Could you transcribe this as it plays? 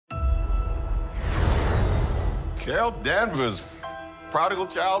Carol Danvers, prodigal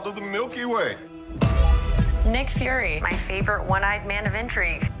child of the Milky Way. Nick Fury, my favorite one-eyed man of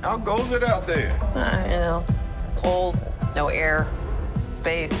intrigue. How goes it out there? You know, cold, no air,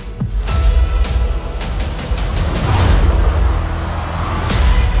 space.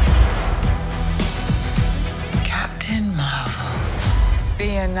 Captain Marvel.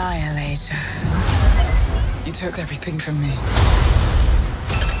 The Annihilator. You took everything from me.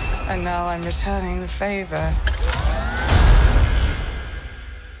 And now I'm returning the favor.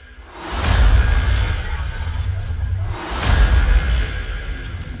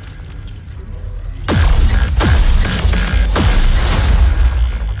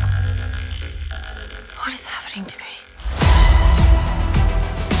 What is happening to me?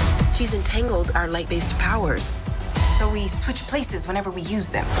 She's entangled our light-based powers. So we switch places whenever we use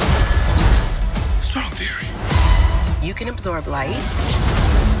them. Strong theory. You can absorb light.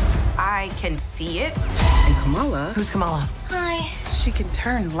 I can see it. And Kamala, Who's Kamala? Hi. She can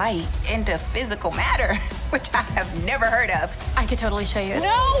turn light into physical matter, which I have never heard of. I could totally show you.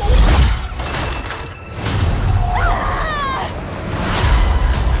 No!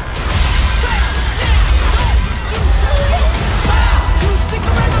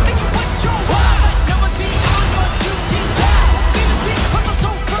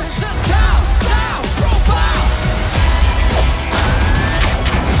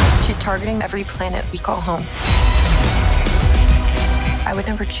 She's targeting every planet we call home. I would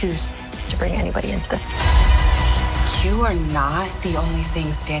never choose to bring anybody into this. You are not the only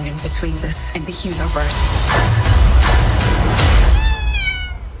thing standing between this and the universe.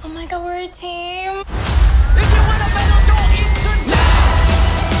 Oh my god, we're a team.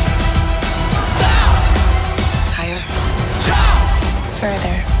 Higher.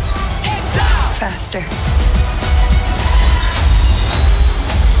 Further. Faster.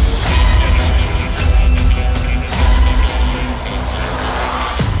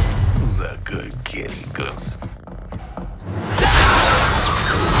 Who's a good kitty goose?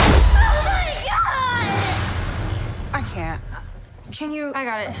 I can't. Can you? I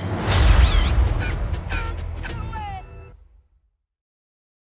got it.